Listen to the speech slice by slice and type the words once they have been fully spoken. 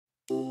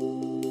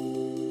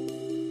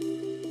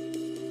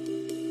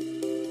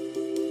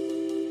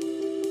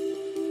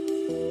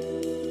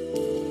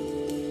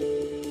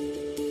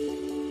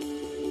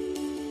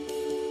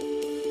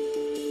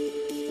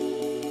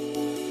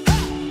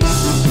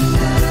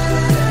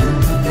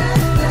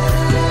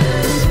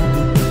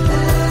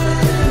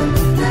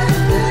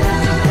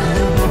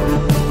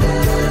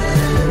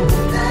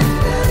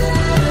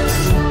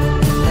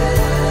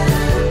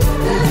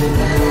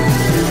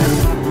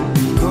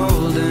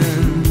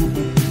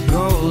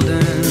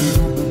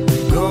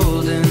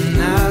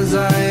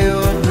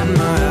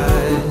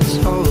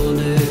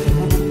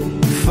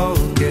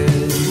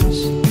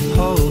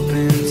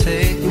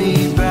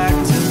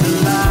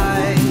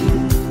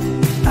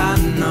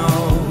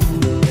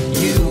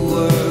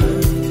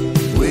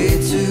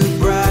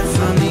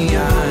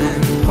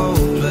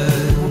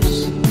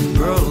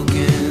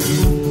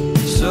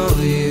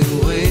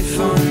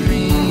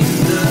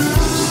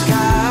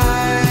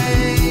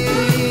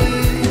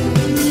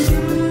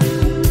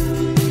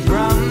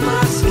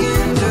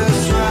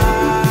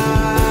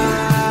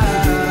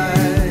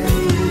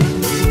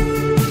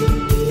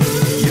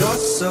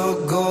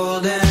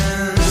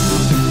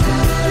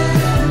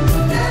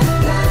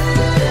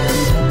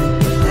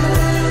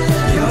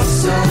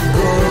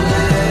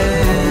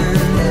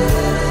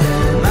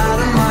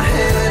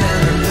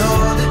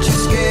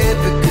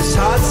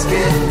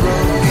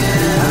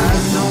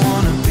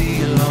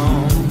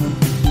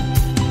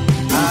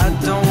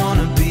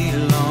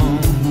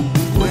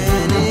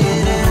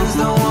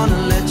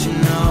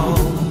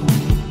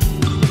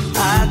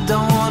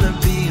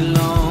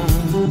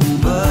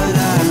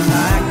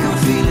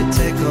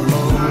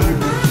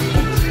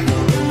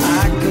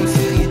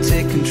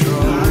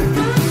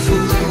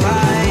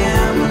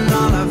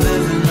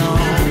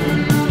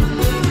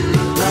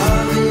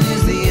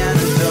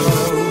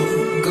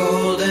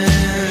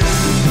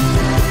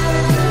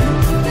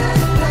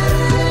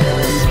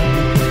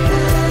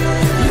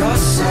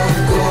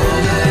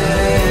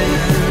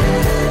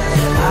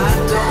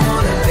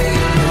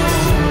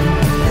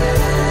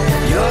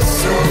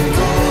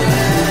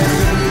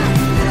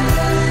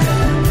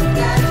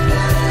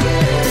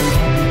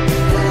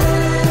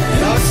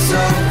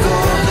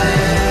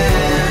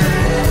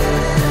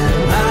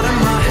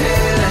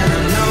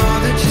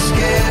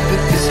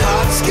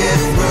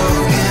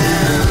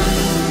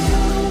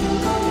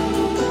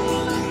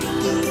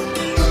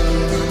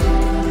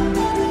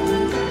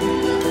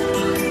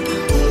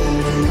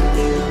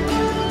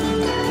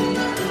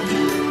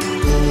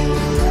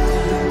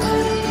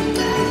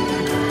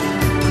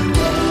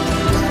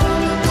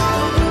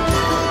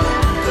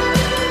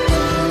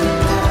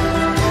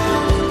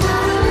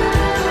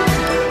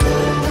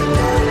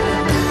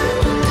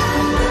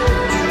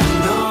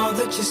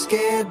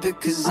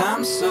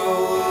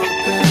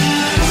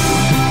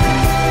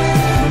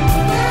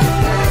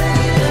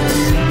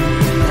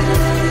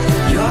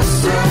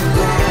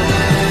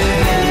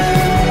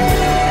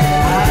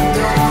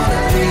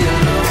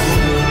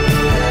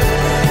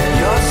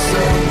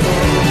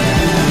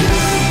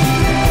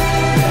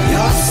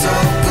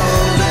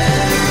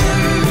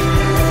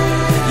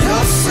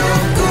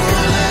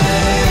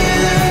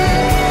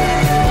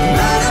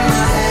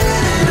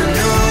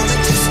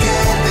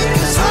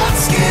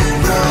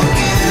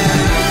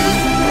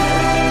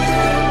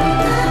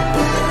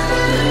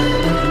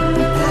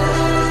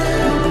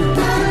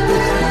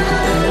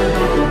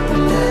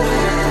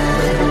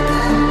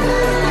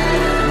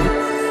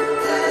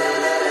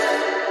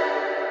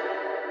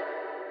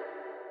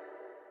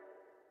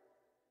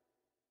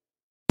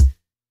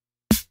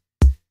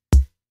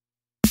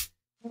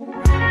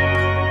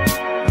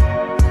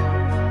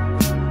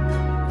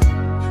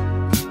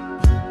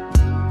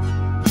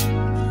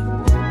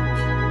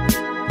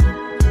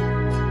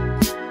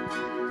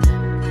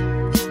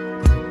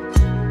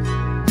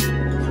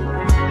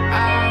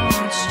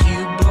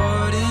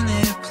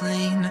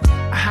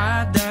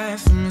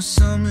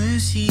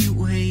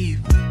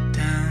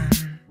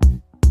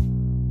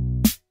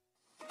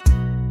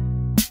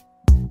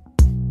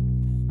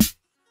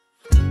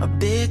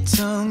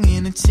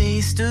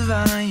taste of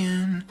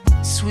iron,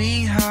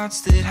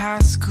 sweethearts that high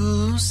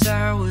school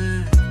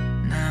sour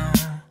now.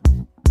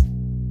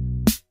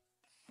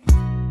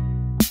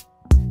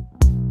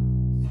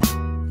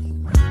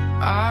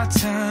 Our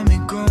time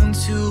had grown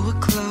to a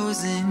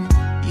closing.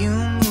 You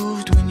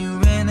moved when you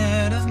ran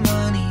out of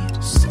money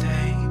to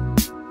stay.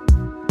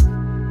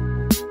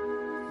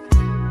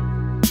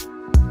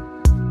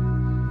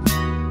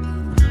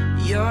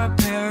 Your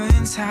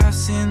parents'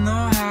 house in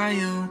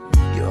Ohio,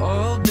 your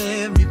old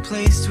bed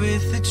replaced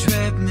with a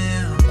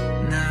treadmill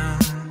now.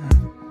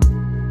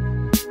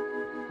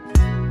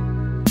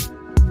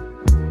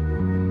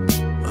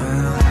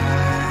 Well, I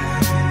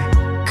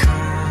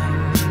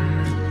come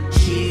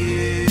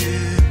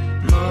here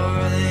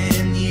more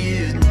than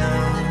you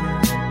know.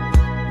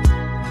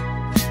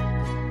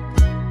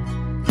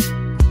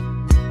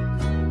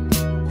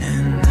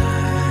 And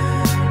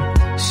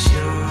I'm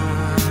sure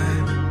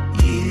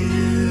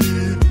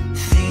you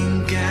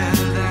think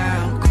I've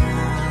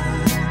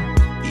outgrown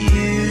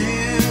you,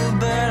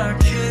 but I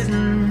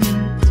couldn't.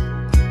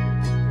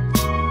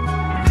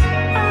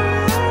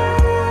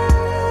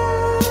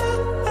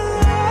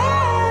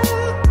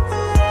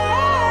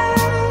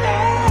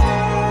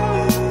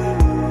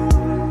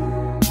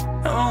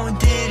 Oh, I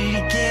did it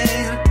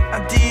again, I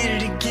did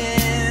it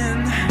again.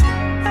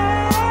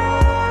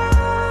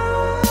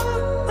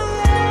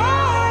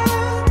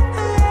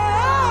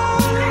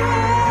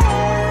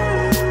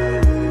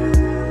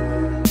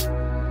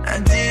 I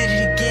did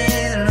it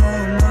again,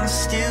 oh, I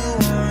still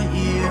want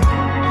you.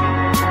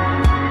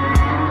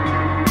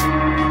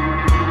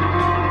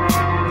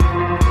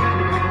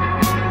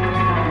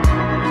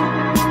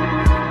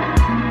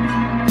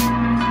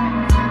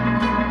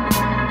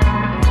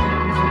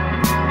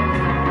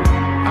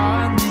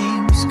 Our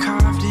names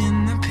carved in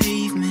the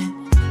pavement,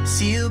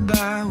 sealed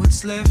by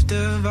what's left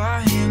of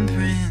our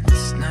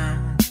handprints now.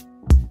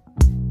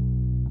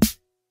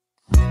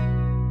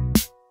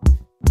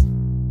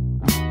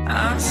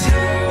 I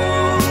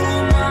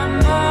told my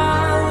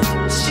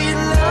mom she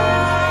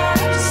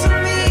loves to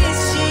meet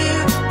you,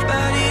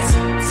 but it's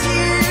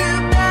too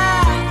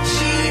bad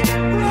she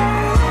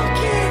won't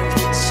get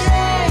the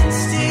chance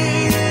to.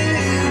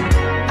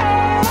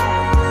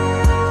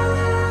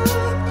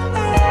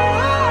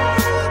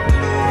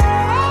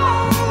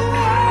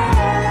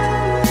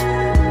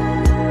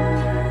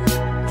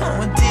 Oh,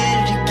 I did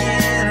it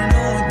again,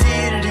 oh, I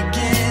did it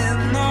again,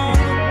 no.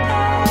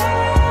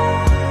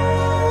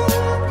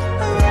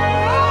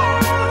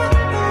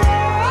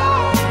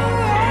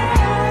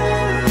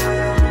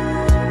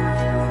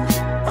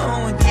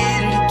 Oh, I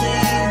did it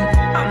again,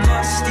 I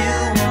must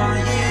still want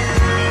you.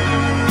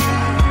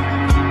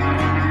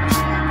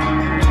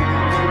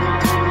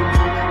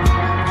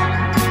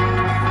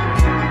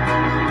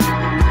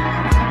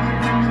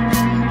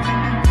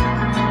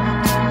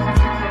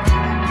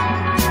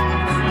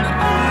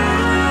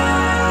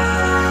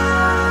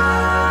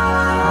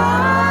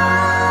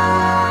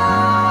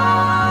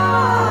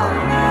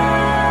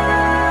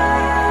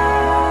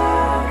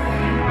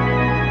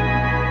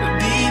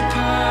 Be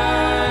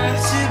part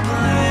to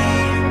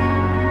blame.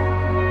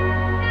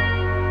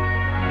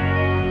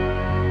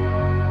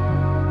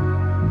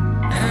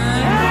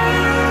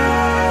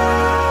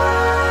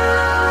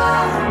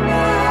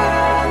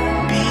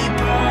 Be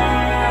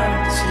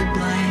part to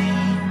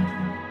blame.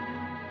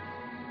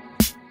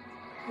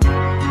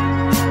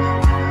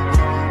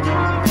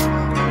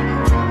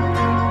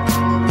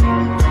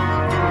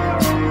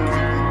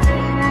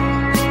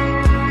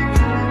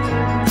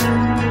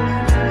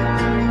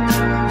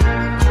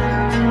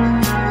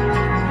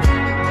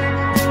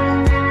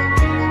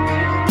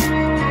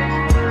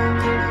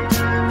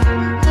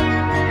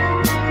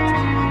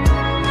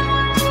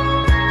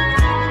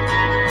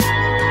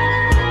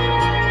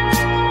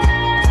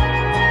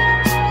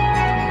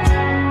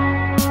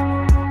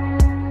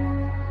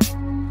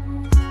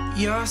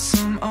 You're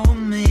some old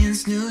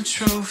man's new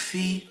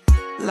trophy,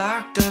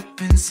 locked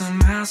up in some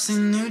house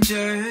in New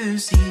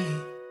Jersey.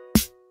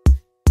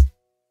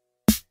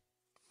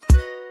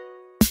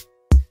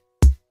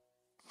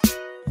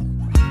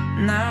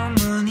 Now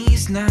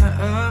money's not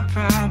a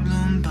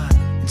problem, but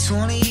in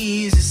 20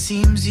 years it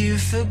seems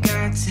you've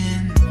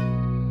forgotten.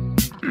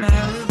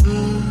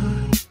 Malibu,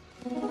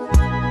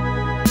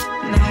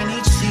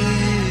 92.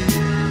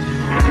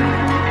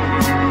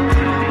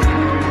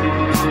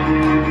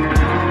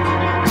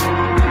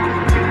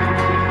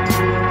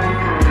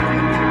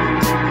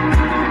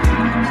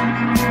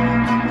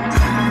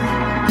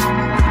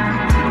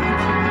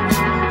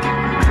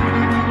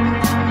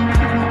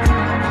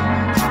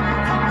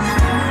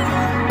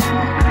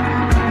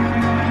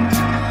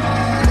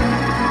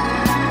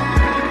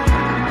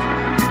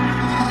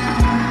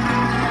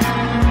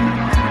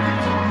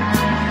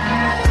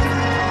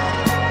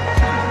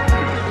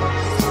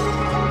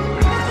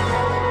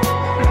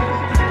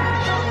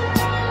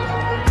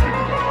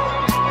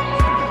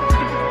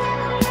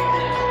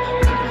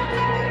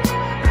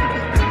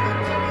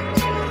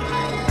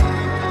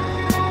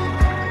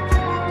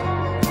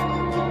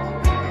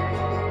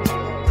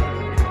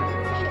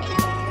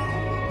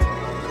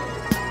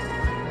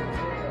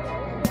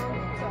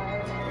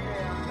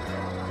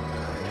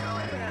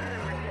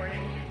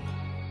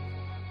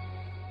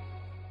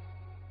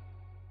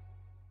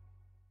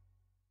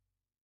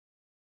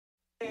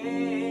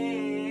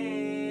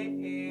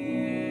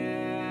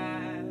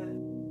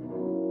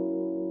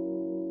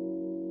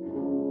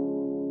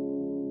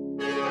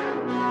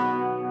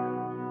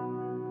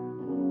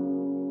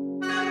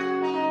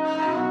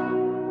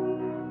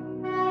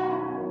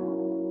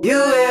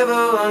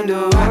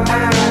 wonder why?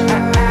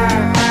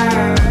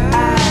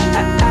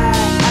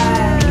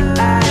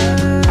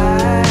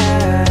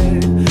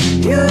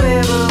 You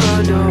ever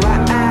wonder why?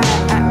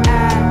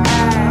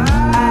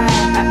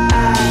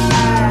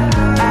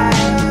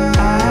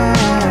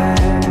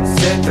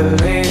 Said the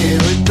lady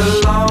with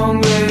the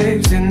long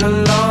legs in the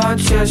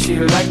launch, yeah, she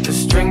liked the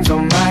strings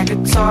on my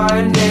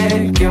guitar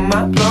neck and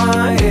my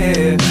blonde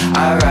hair.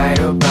 I write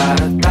about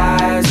her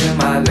thighs in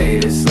my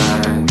latest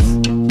lines.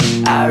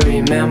 I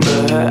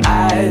remember her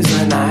eyes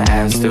when I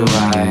asked her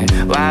why.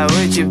 Why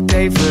would you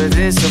pay for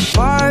this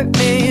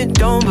apartment you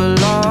don't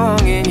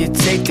belong in? You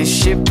take the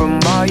shit from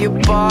all your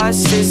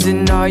bosses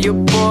and all your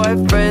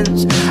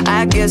boyfriends.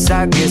 I guess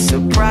I get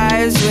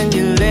surprised when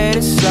you let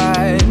it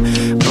slide,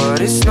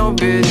 but it's no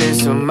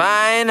business of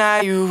mine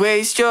how you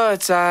waste your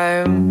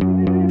time.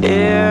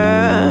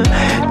 Yeah,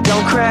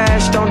 don't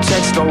crash, don't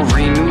text, don't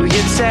renew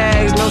your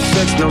tags. No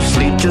sex, no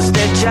sleep, just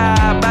that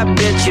job. I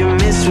bet you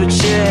miss what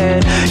you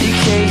had. You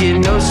can't get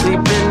no sleep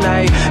at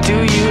night. Do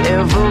you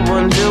ever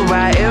wonder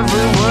why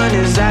everyone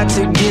is out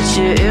to get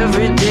you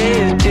every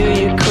day? Do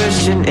you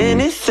question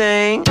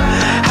anything?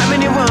 How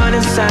many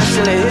warning signs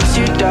till it hits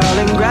you,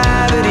 darling?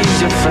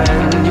 Gravity's your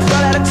friend. You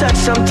fall out of touch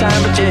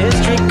sometime, but your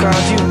history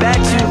calls you back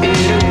to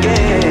it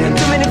again.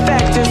 Too many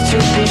factors to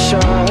be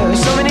sure,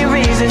 so many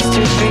reasons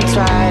to think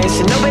twice,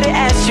 and nobody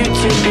asked you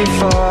to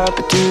before.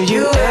 But do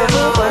you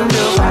ever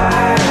wonder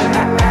why?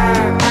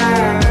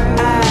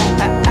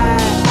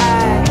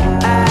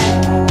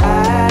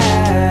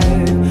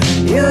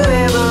 You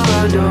ever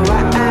wonder why?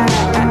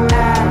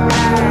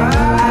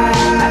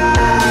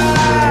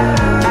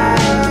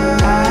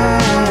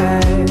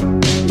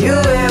 You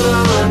ever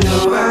wonder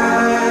why?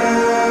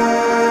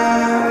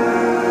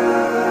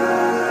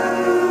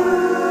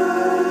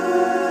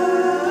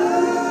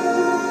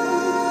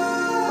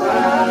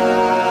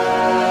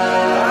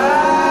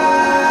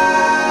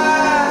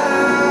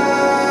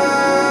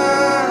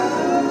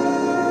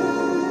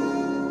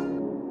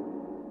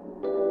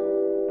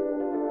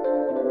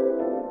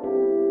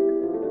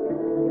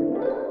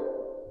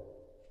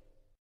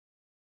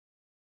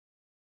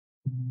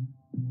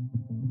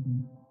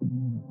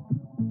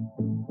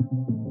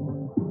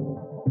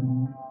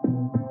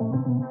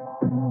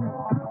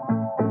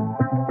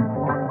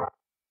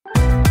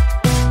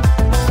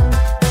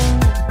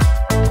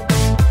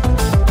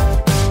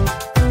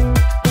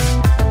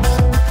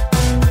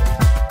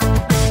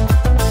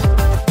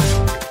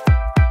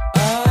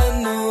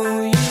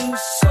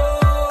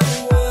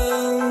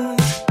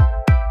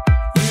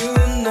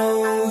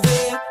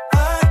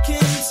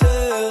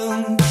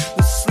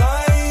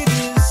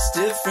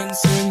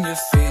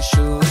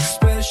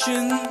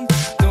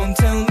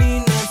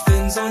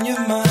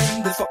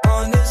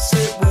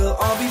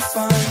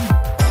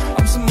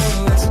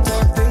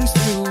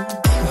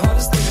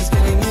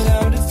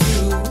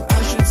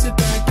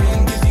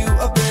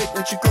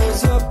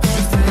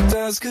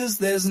 Cause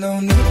there's no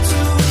need to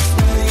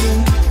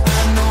explain.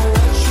 I know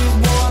what you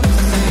wanna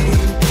say.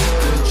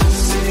 Could you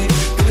say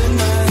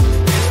goodnight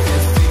if you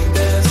think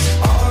that's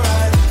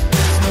alright?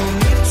 There's no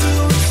need to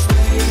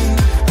explain.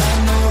 I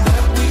know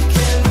that we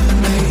can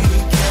relate.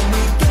 Can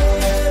we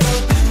get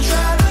up and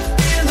try to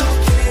feel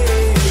okay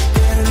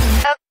again?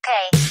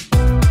 Okay.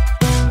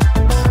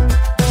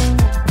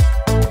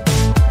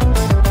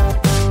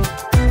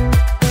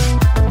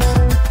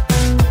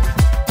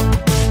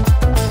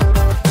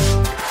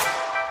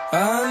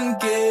 I'm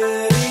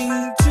getting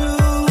too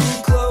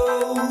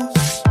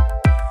close.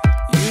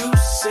 You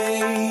say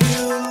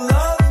you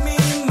love me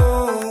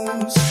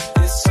most.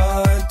 It's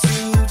hard to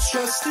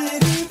trust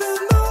it even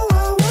though I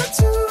want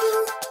to.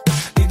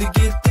 Need to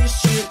get this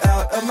shit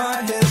out of my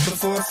head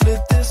before I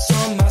flip this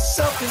on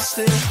myself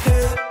instead.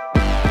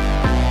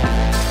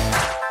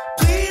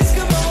 Please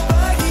come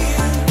over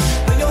here.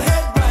 Lay your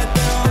head right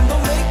down.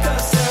 Don't make a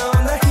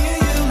sound. I hear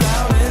you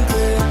loud and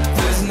clear.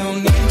 There's no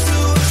need to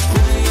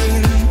explain.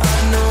 I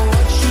know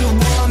what you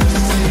want to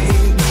say.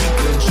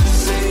 Could you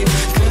say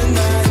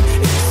goodnight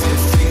if you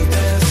think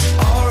that's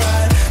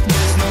alright?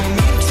 There's no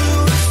need to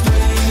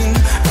explain.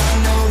 I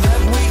know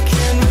that we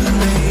can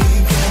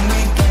relate. Can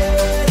we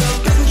get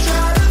up and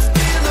try to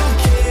feel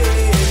okay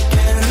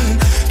again?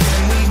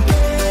 Can we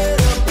get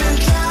up and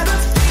try to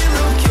feel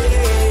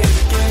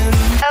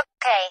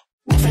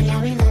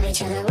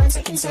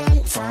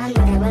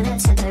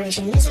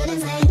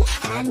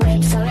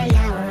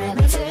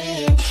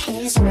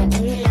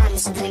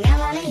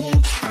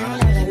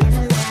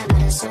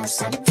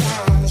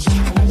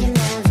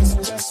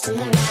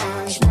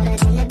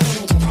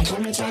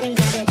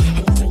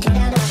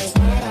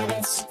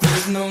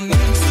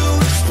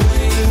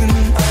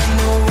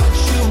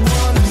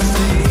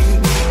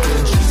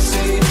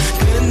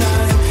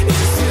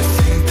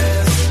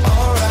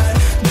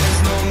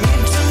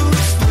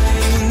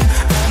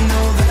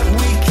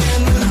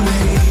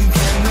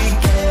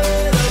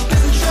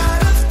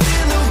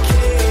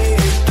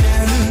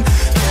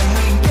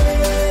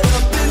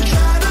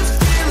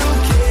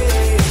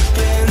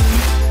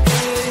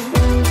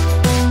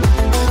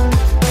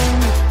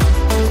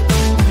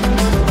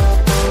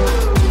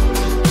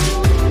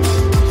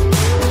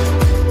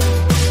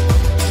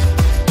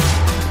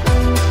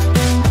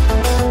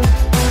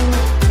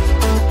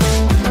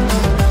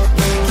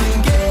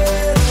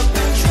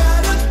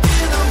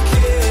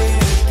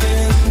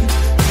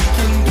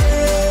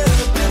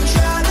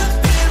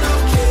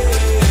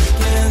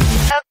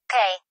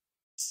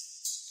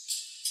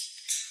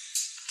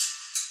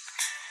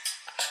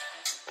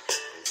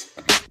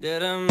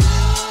Da-dum.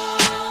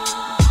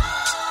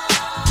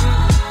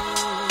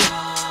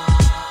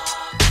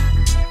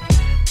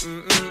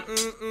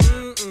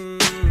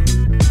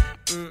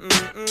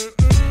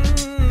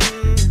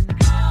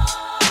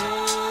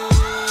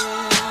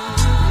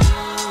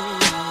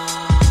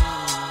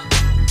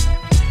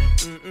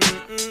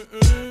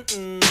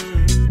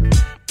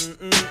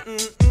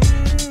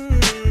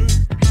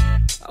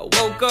 I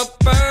woke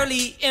up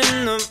early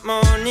in the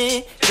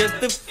morning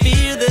just to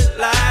feel the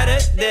light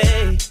of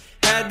day.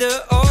 Had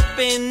to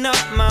open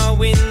up my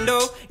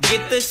window,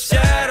 get the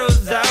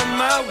shadows out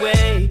my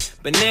way.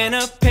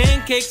 Banana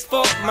pancakes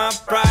for my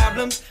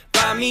problems,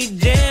 find me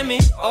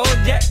jamming old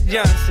Jack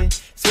Johnson.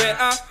 Swear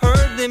I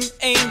heard them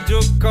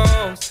angel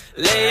calls,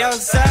 lay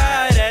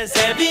outside as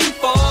heaven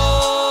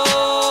falls,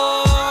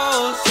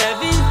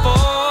 heaven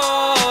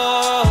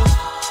falls,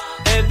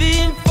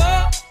 heaven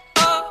falls,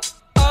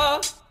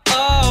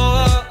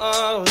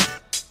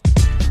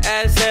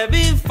 as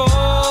heaven falls,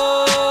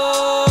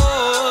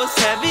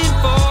 heaven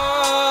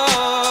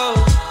falls,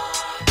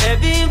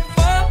 heaven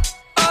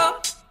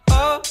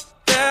falls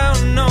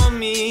down on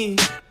me.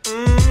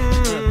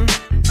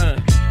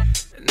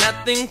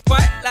 Nothing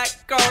quite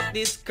like all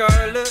this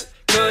color,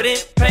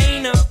 couldn't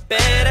paint a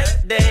better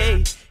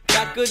day.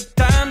 Got good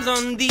times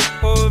on the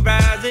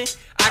horizon,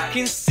 I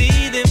can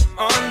see them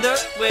on the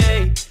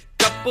way.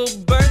 Couple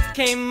birds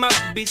came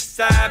up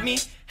beside me,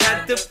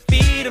 had to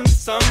feed them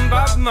some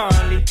Bob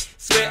Marley.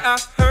 Swear I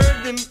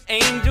heard them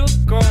angel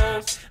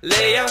calls,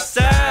 lay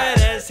outside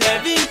as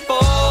heaven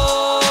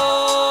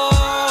falls,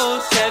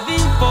 heaven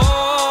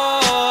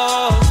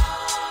falls,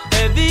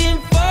 heaven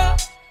falls,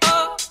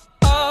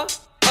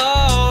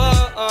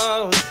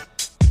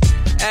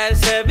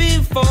 as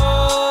heaven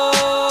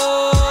falls,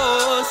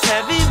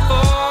 heaven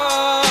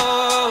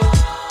falls,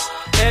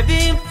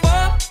 heaven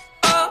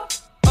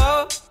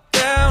falls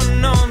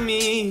down on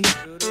me.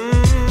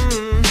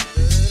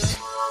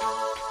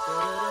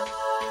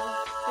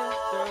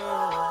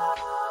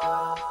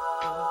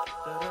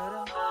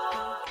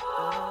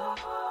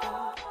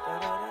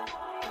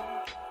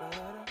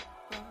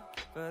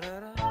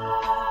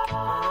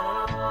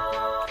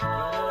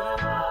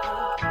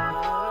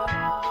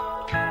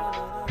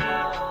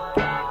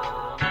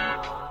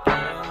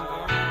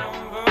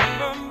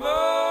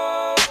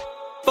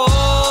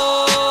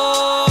 Falls,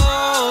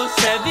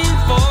 heaven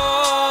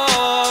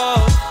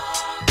falls,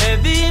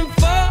 heaven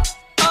falls,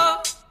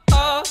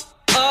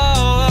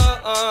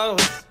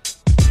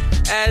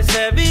 as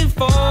heaven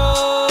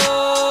falls,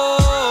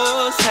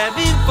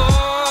 heaven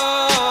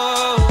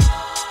falls,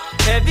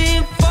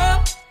 heaven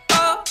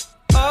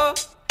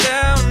falls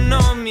down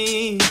on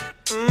me.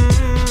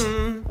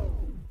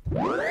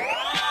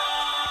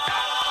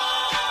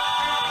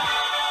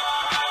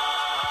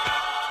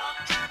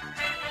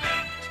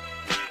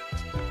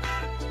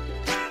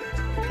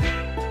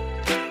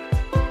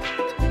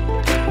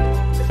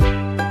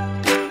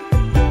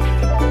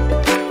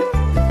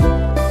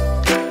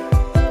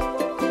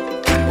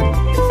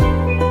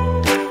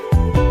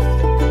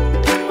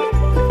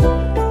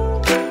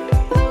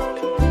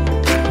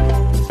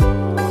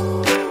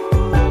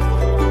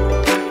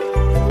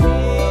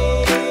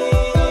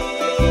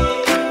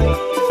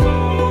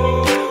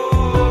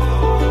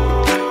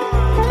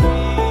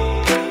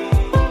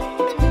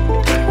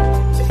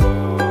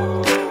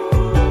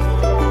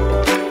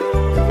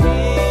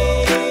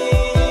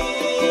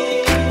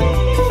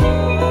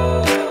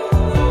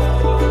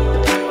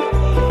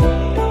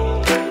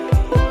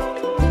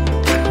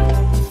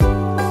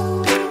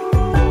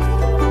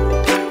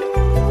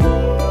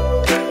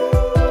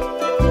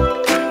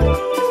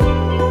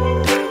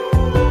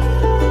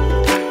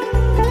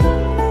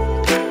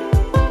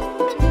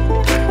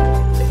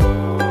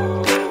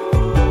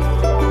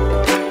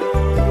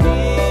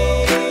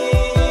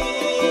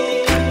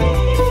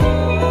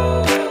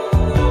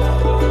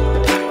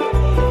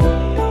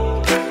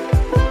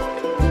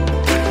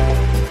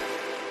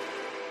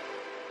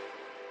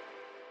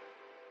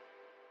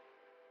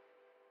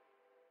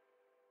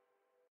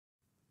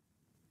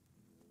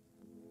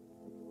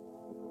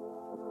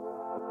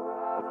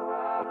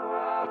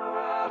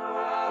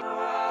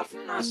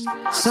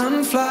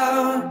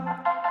 Sunflower,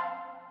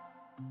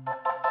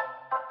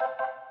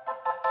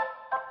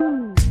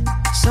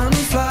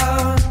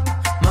 sunflower,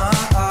 my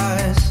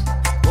eyes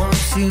want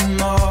you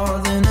more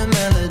than a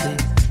melody.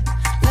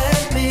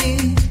 Let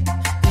me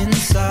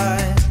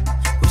inside,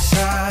 wish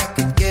I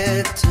could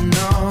get to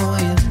know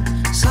you.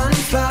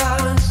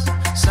 Sunflowers,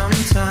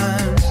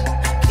 sometimes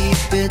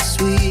keep it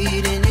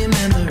sweet in your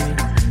memory.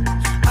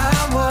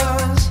 I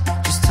was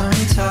just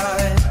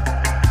tongue-tied.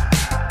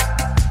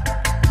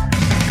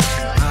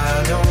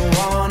 I don't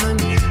wanna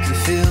make you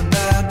feel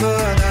bad,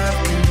 but I've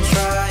been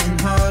trying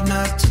hard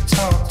not to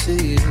talk to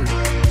you.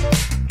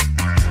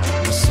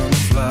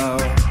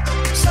 Sunflower,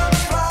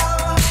 sunflower.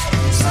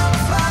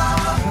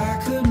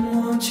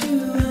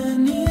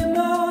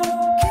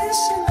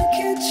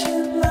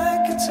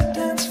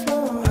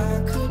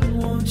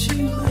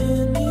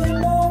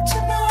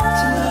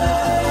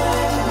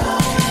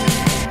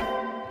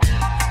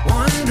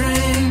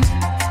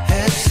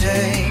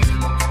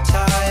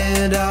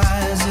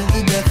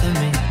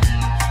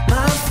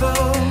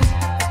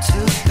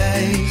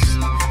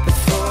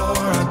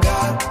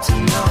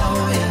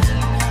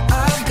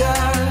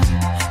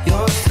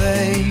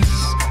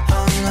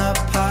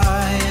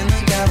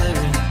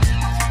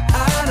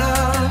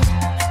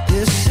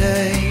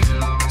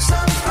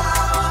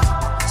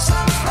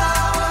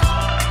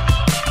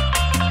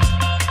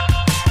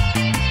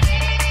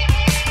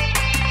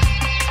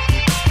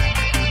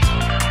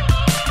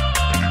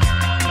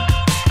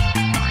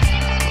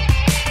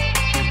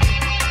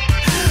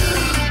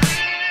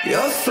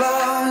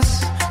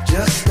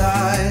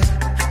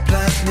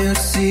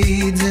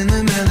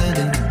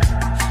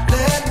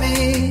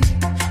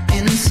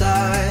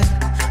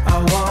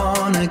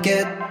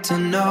 get to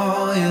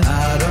know you.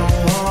 I don't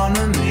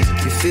wanna make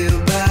you feel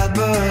bad,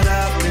 but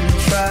I've been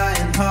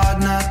trying hard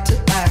not to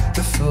act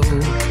a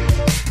fool.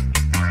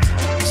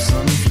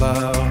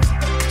 Sunflower,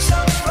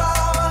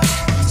 sunflower,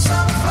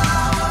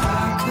 sunflower.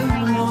 I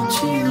couldn't want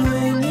you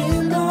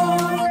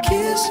anymore.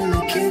 Kiss in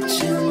the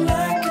kitchen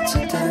like it's a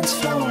dance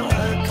floor.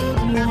 I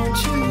couldn't want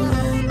you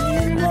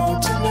anymore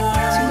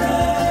tonight.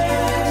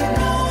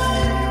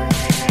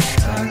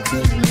 I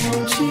couldn't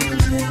want you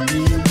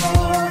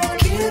anymore.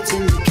 Kids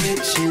in the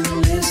kitchen,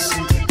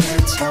 listen to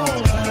dance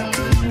hall. I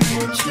couldn't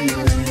want you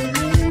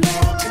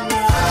anymore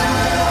tonight.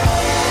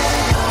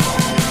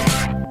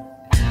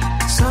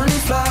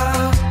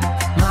 Sunflower,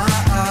 my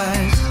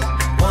eyes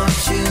want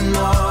you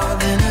more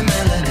than a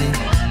melody.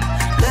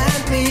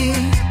 Let me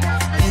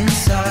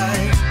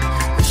inside,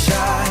 wish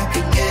I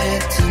could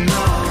get to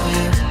know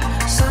you.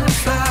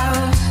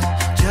 Sunflowers,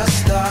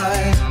 just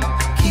like,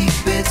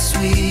 keep it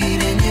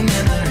sweet in your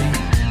memory.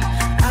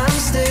 I'm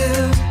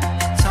still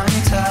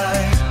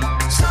tongue-tied.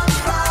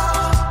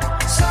 Sunflower,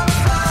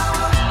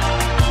 sunflower,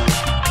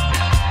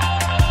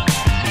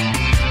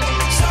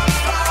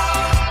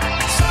 sunflower,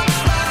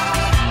 sunflower,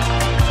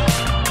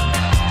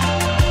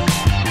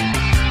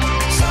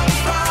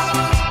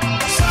 sunflower,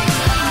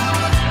 sunflower.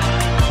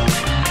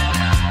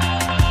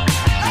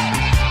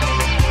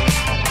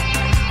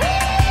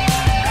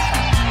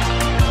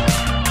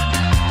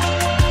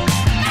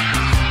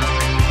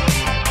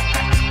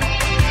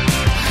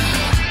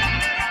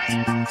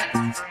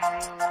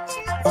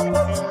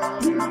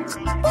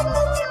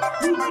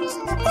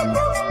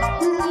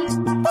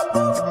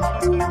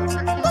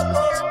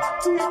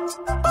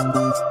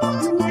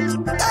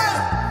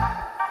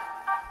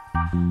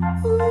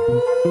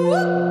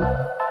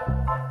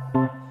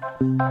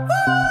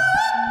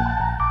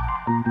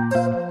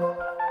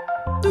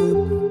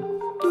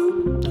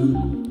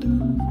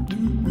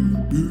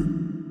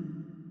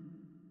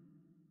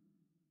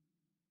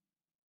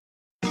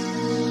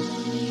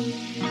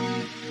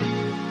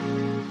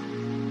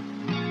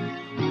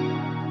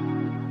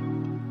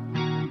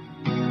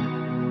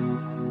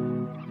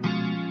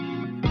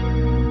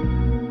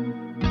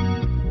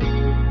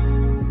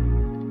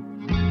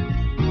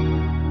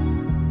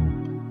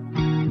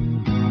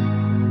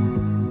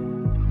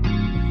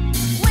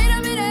 Wait a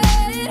minute,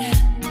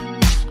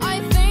 I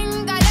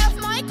think I left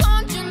my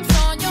conscience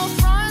on your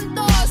front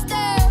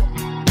doorstep.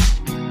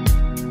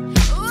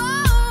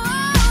 Whoa,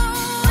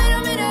 wait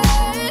a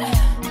minute,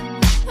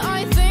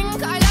 I think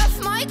I left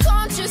my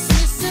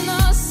consciousness in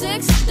the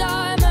sixth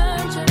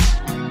dimension.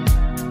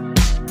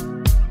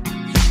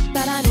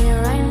 But I'm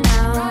here right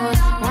now,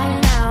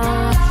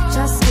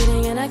 just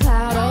sitting in a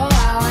cloud. Oh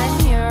wow, I'm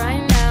here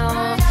right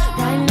now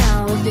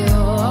with you.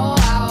 Oh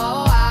wow,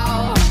 oh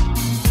wow.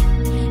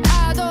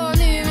 I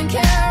don't even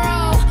care.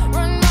 I'll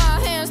run my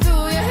hands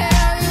through your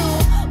hair. You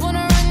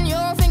wanna run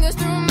your fingers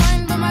through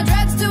mine, but my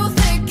dread's too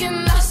thick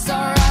and that's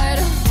alright.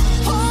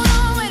 Hold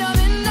on, wait a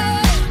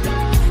minute.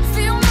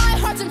 Feel my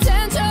heart's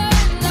intention.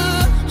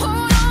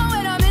 Hold on,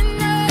 wait a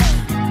minute.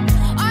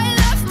 I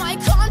left my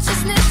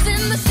consciousness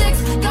in the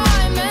sixth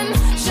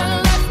dimension.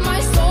 Left my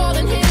soul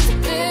in his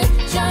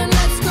vision.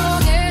 Let's go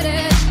get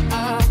it.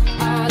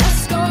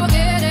 Let's go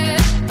get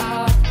it.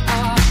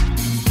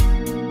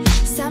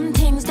 Some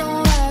things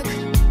don't work.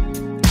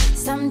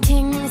 Some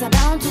things are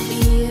bound to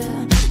be.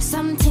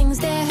 Some things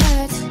they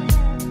hurt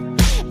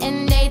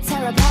and they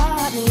tear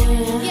apart me.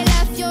 You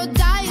left your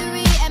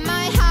diary at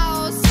my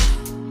house,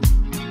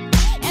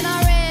 and I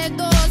read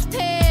those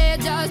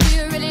pages. Do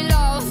you really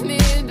love me,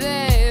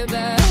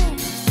 baby?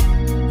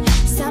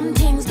 Some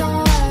things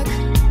don't work.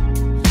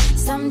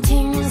 Some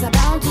things are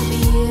bound to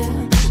be.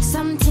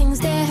 Some things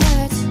they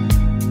hurt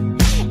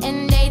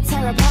and they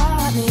tear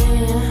apart me.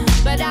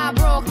 But I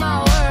broke my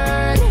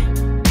word,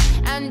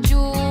 and you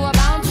are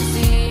bound to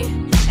see.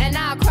 And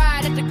I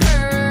cried at the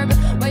curb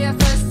where you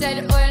first said,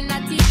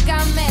 "Ornatica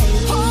me."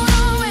 Hold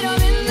on, wait a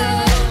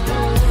minute.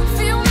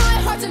 Feel my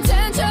heart's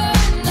intention.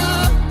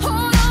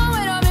 Hold on,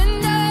 wait a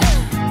minute.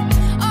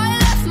 I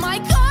left my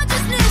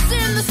consciousness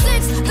in the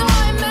sixth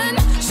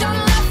dimension.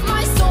 Left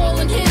my soul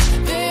in his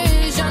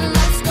vision.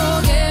 Let's go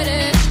get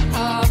it.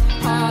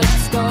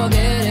 Let's go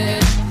get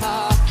it.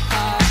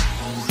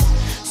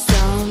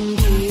 Some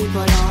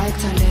people like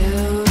to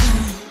live.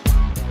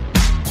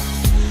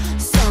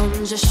 Some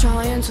just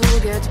trying to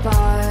get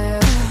by.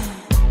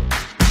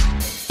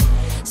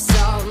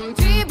 Some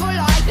people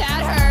like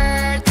that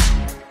hurt.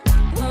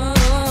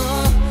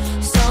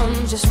 Some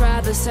just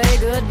rather say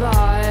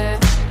goodbye.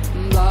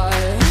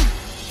 Bye.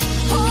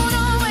 Hold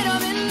on, wait a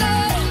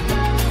minute.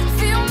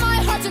 Feel my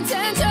heart's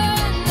intention.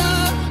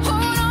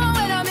 Hold on,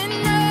 wait a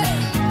minute.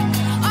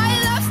 I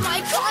left my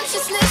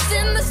consciousness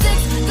in the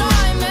sixth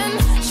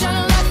dimension.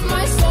 Left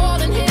my soul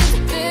in his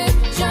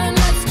vision.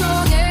 Let's go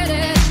get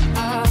it.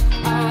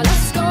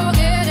 Let's go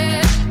get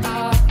it.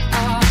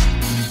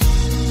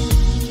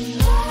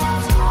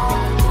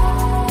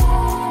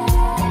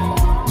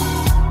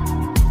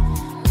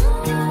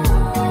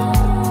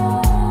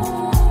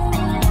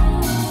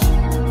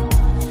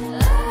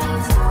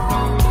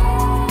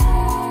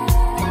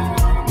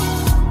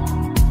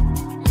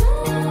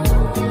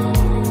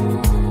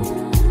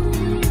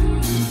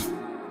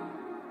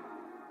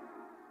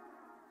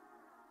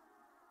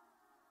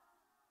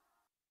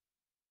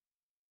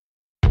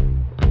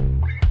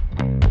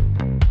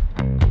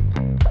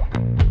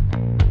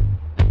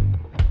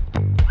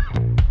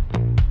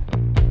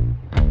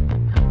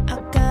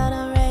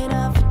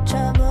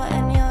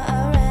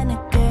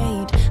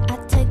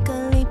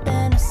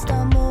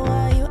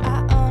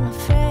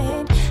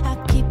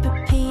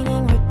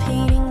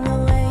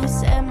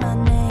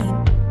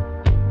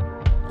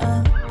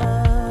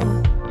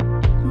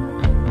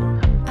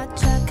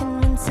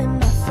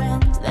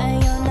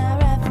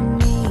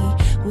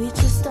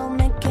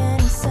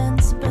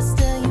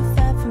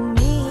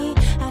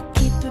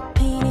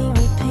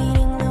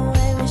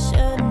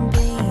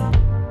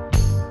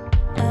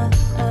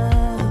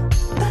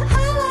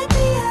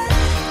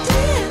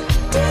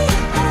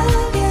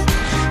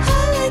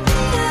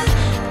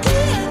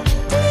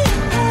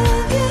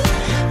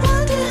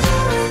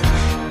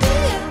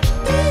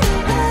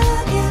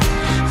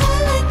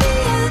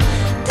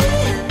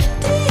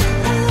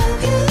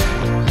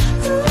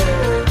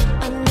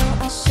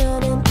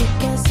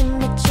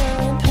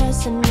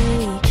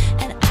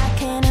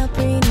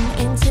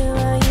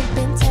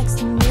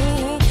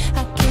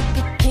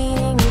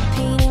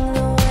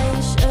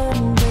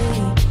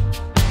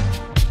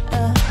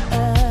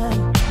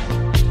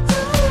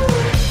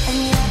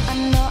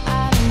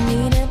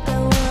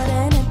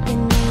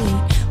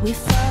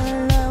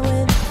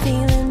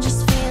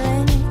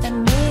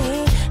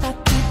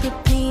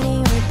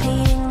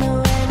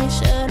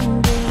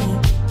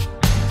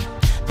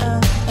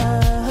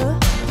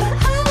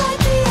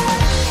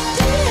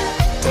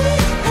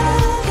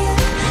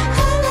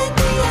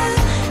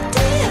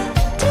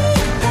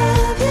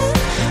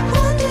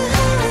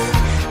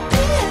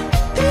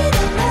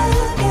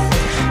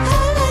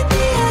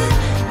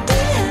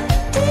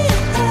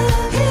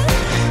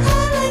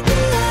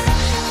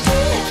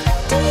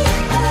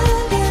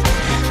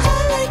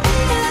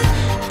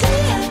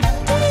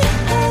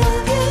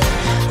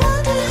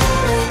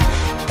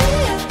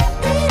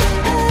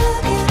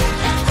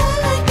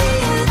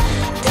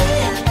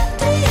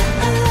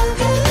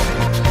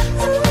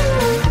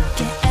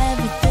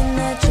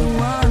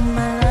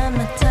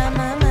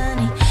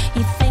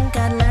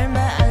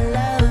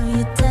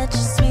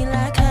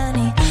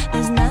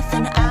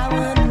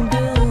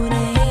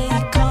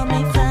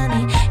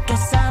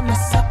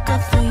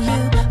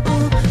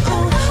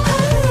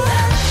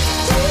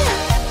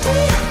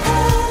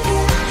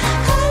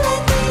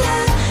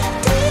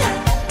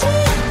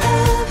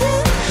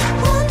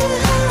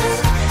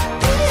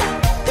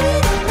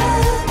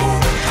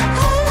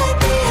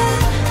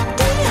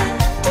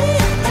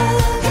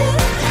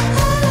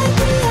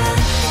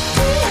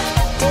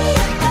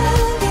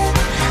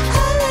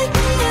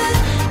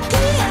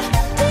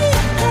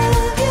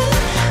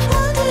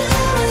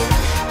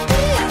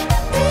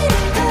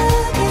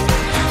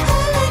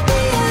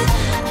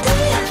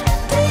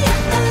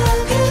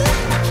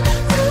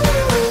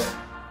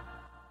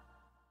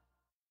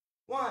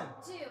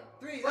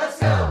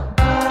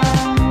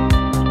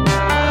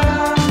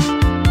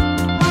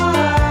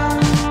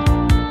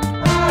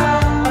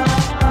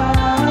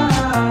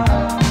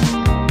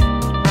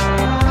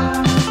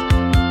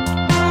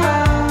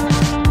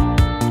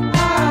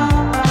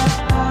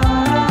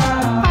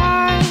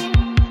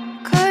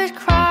 could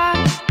cry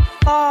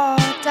for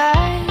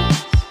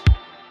days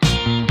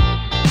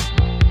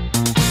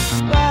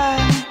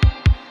when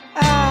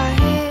I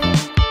hear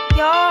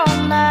your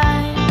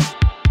name.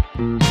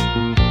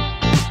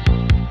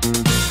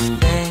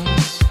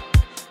 Things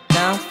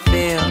don't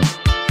feel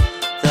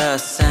the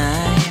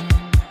same.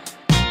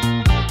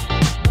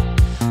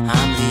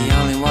 I'm the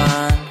only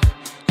one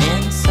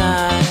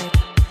inside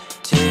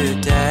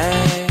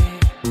today.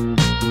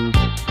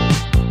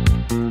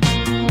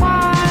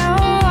 Why,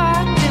 oh, why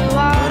do Put I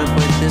up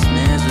with this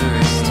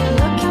misery. still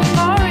looking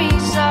for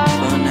reason?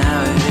 For now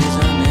it is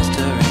a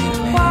mystery to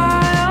me.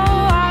 Why, oh,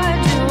 why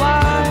do Put up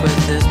I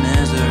with this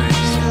misery.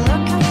 still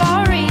looking for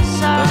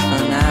reason? But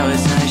for now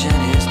it's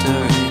ancient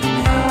history to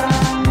me.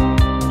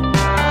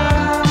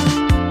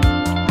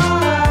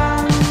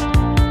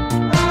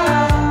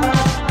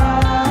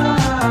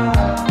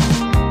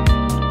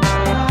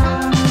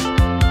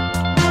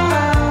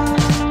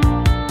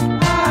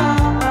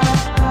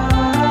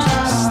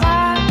 Just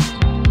slap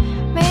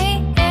me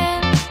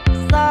in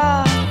the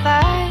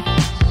face,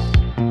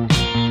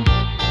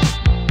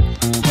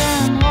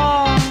 been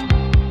worn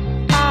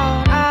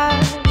out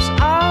as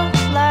of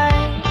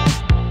late.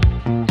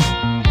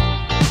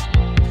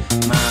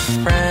 My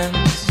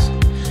friends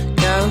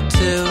go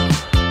to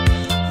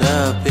the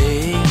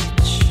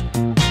beach.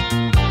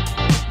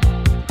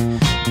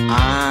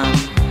 I'm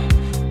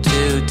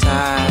too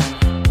tired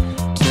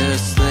to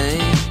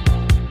sleep.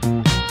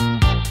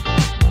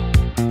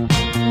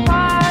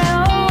 Why,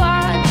 oh,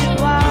 why do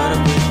Put I up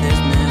with this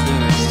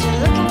misery. still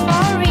looking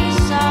for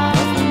reason?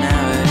 But for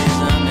now it is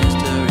a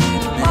mystery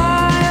to me.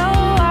 Why,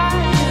 oh, why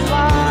do Put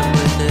up I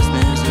with this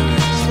misery.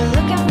 still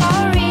looking for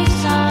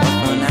reason? But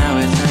for now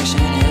it's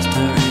ancient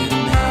history to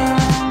me.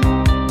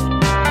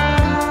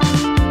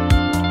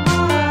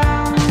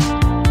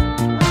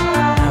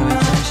 Now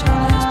it's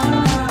ancient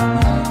history to me.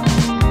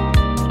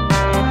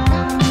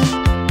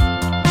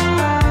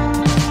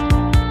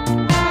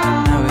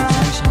 Now it's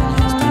ancient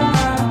history to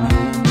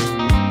me.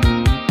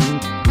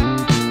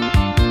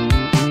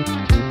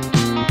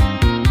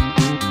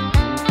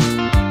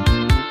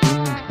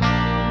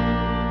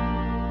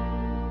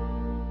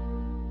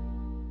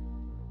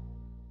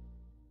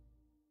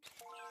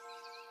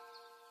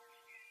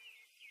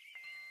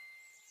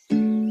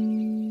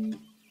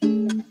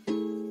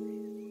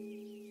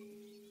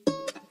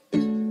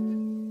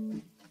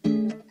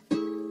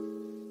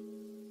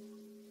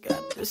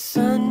 Got the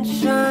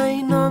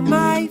sunshine on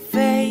my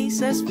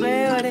face, let's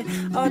play with it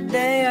all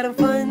day. All the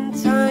fun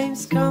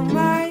times come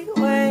my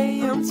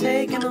way, I'm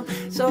taking them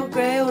so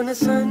great when the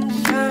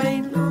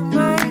sunshine on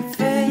my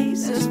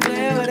face. Let's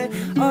play with it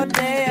all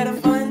day. All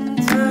the fun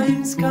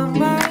times come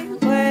my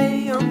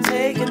way, I'm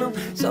taking them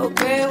so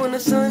great when the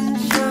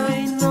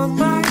sunshine on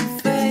my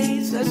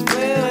face. Let's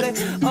play with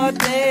it all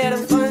day. All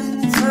the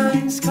fun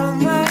times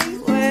come my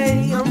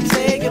way, I'm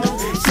taking them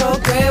so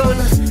great when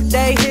the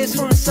day hits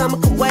from the summer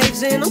come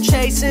waves in. I'm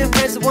chasing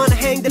friends that wanna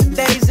hang the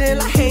days in.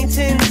 Like hang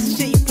tennis,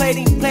 shit you play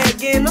then you play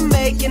again. I'm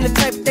making the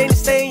type of thing to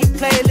stay in your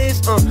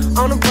playlist.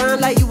 On the run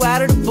like you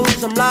out of the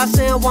booth. I'm lost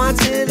and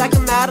wanted like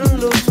I'm out of the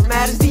loop. What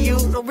matters to you?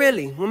 No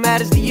really, what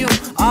matters to you?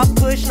 All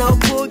push, no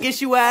pull,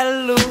 gets you out of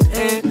the loop.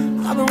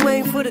 And I've been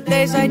waiting for the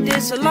days like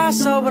this. A lot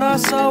so, but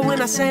also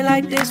when I say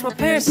like this. My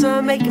parents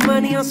son making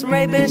money on some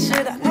Ray-Ban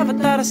shit. I never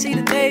thought I'd see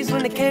the days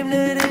when it came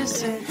to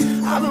this.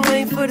 And I've been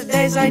waiting for the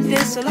days like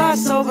this. A lot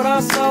so, but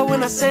also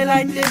when I say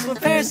like this. My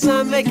parents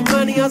son making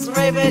money on some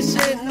Ray-Ban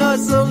shit. No,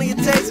 it's only a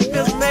taste, it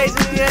feels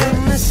amazing, yeah.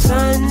 When the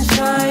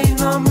sunshine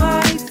on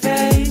my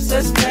face,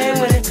 let's play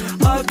with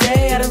it all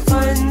day. All the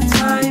fun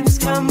times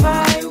come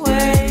my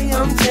way,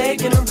 I'm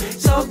taking them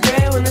so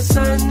great when the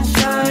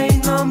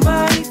sunshine on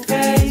my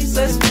face.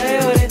 Let's play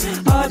with it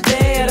all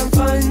day. All the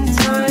fun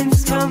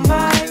times come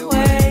my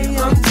way,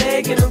 I'm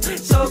taking them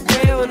so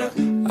great when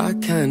I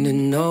kinda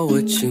know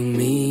what you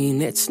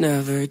mean. It's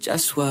never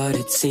just what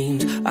it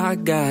seems. I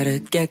gotta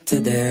get to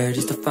there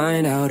just to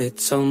find out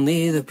it's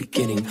only the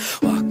beginning.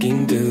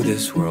 Walking through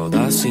this world,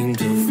 I seem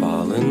to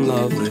fall in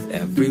love with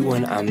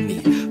everyone I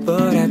meet.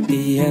 But at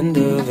the end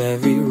of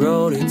every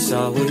road, it's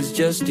always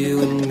just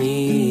you and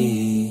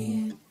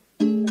me.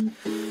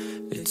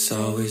 It's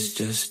always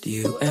just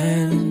you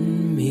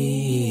and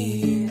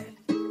me.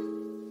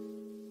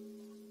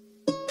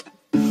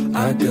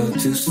 I go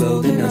too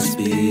slow, then I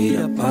speed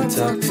up. I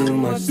talk too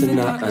much, then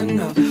not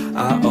enough.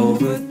 I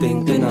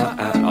overthink, then not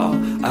at all.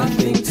 I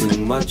think too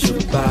much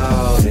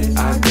about it.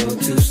 I go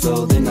too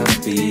slow, then I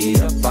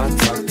speed up. I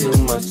talk too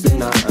much, then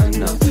not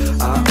enough.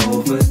 I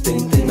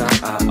overthink, then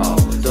not at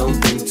all.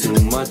 Don't think too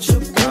much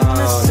about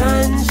the it.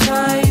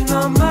 sunshine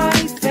on my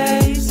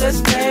face. Let's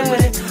play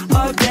with it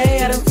all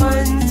day. All the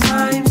fun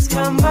times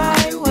come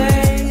my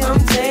way, I'm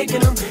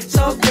taking them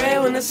so great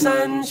when the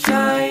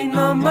sunshine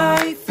on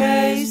my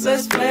face.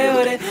 let's play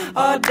with it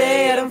all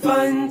day. At them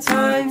fun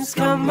times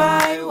come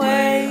my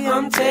way,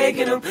 I'm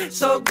taking them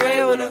so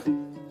great when I.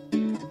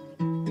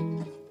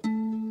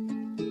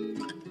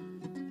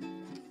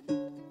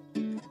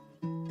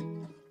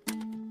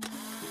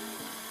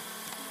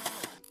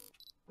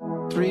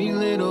 Three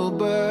little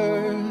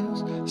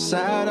birds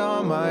sat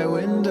on my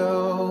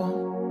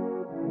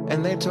window,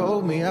 and they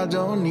told me I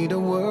don't need to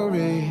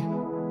worry.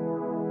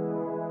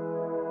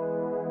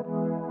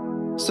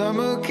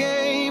 Summer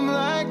came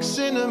like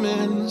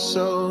cinnamon,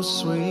 so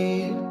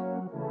sweet.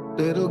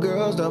 Little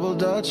girls double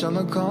dutch on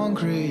the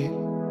concrete.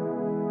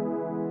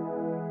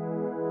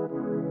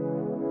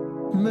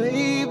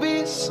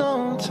 Maybe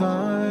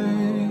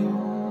sometime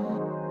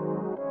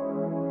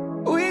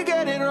we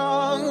get it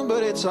wrong,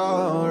 but it's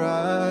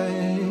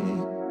alright.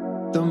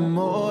 The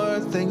more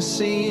things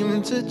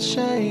seem to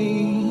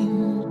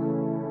change,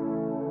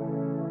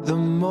 the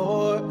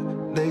more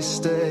they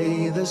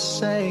stay the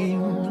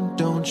same.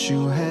 Don't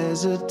you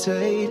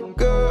hesitate.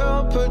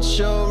 Girl, put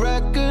your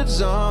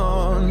records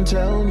on.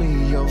 Tell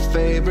me your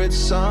favorite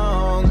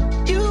song.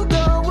 You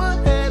go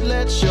ahead,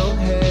 let your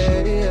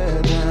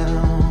hair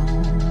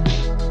down.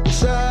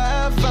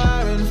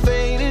 Sapphire and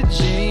faded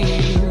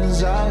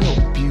jeans. I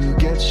hope you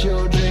get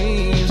your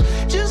dreams.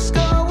 Just go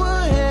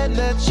ahead,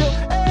 let your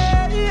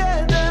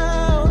hair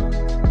down.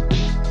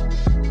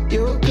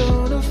 You're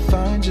gonna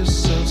find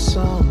yourself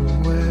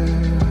somewhere.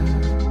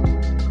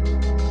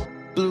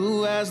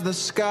 Blue as the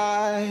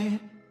sky,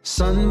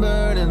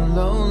 sunburned and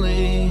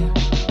lonely,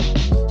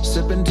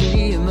 sipping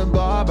tea in the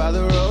bar by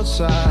the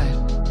roadside.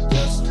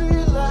 Just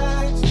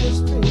relax,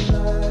 just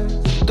relax.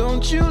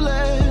 Don't you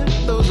let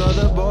those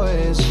other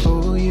boys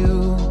fool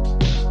you.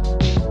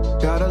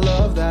 Gotta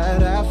love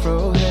that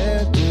afro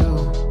hairdo.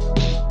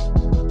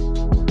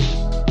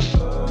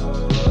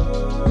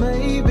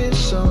 Maybe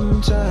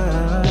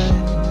sometimes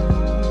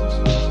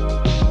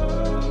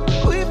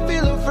we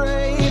feel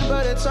afraid,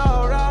 but it's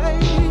alright,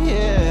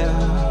 yeah.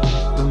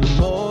 The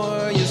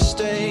more you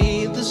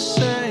stay the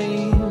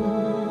same,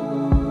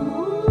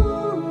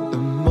 the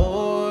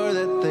more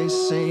that they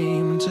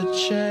seem to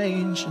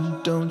change.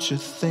 And don't you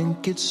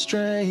think it's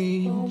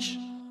strange?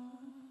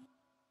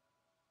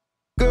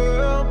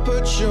 Girl,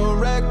 put your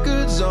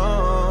records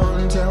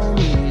on. Tell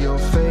me your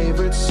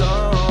favorite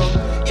song.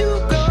 You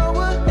go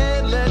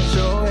ahead, let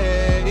your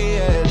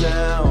hair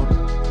down.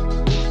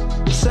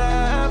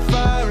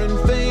 Sapphire and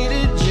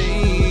faded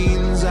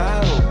jeans.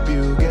 I hope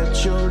you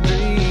get your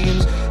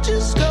dreams.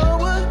 Just go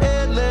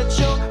ahead, let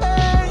your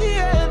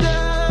hair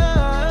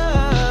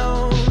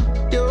down.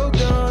 You're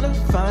gonna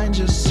find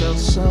yourself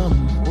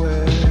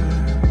somewhere.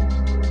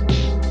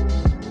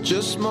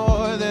 Just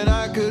more than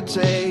I could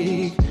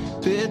take.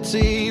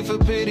 Pity for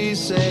pity's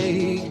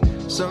sake.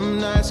 Some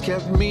nights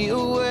kept me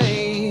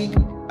awake.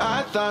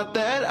 I thought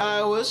that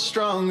I was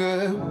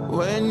stronger.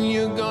 When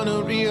you're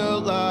gonna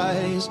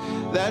realize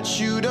that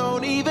you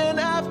don't even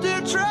have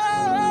to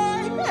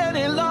try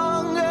any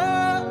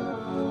longer.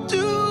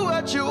 Do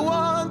what you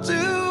want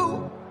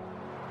to.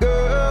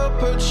 Girl,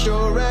 put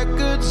your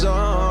records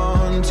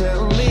on.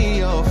 Tell me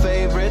your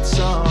favorite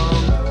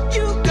song.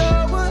 You go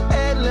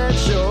ahead, let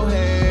your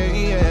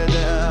hair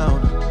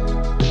down.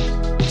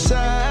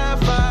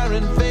 Sapphire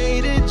and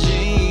faded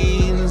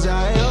jeans.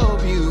 I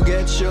hope you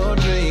get your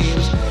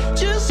dreams.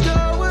 Just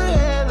go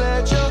ahead,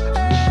 let your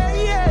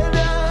hair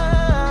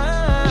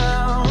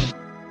down.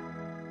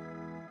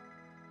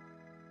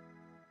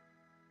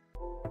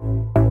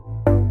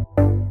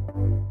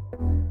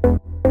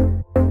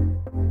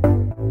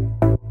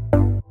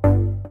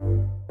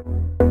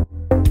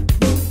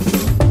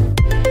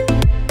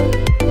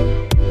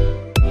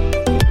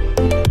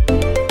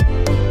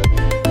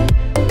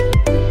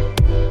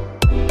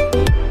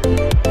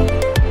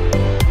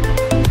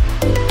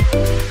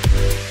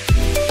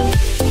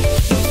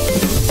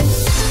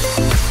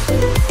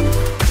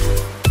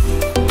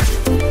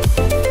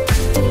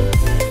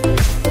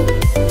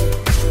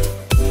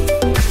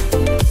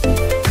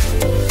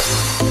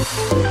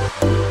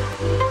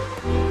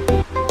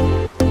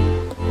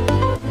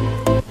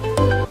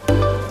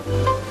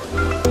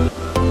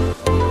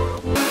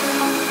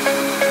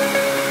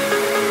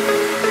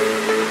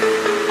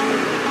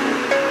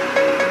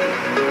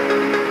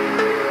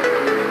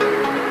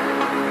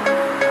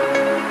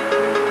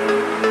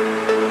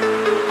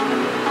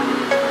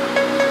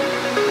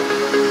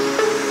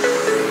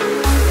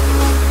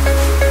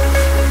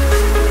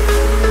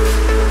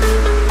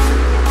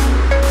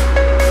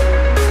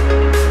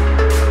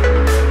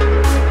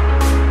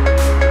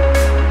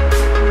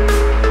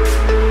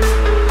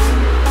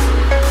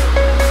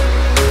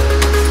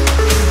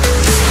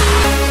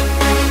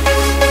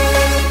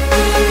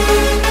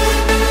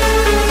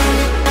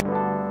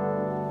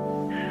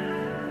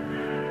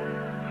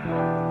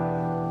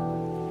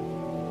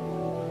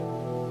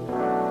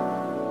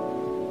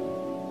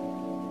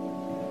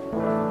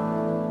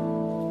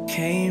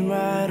 Came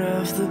right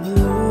off the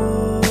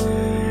blue.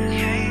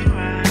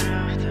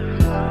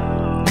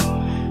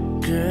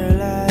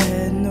 Girl, I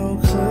had no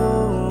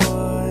clue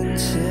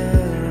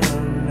until I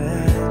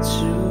met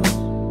you.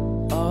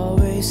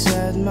 Always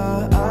had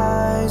my eyes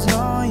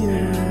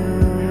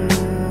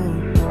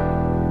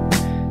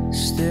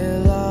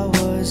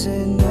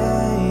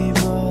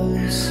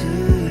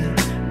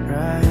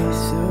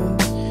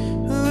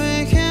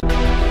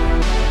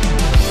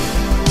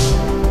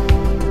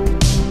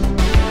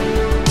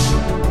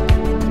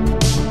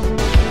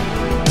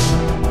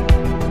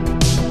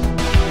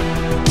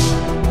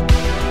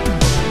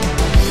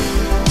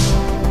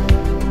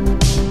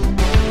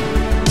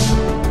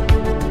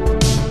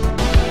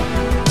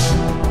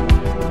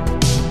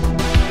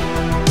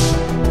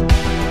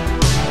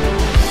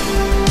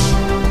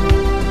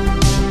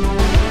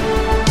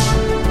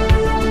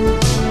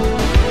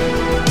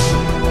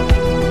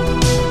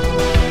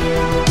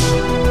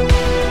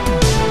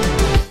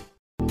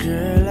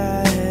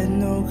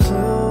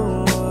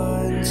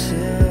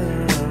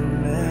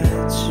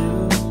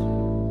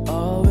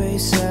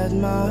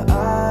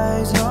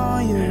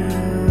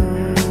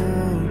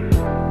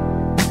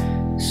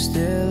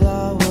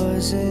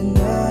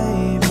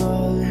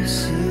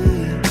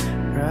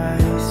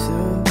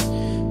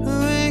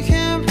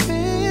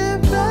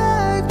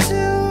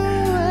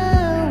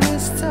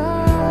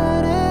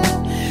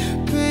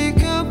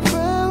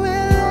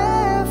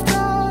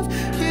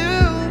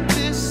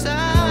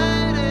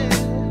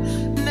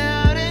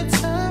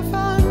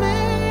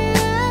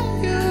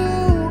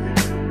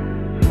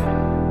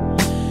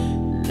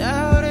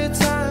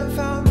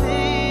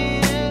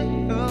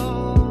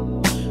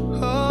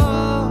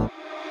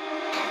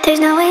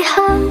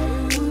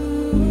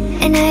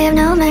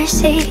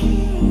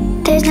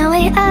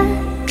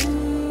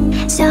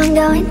up, so I'm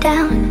going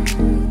down.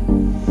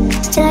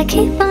 Still I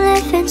keep on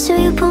living, so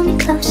you pull me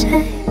closer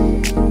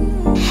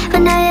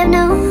when I have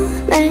no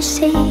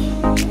mercy.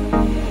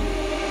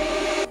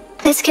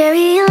 Let's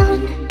carry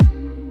on,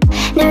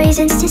 no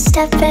reasons to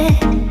stop it.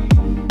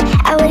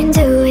 I wouldn't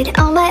do it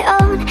on my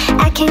own,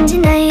 I can't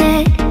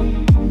deny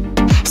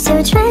it.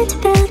 Still trying to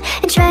build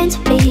and trying to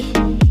be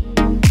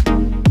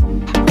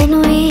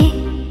when we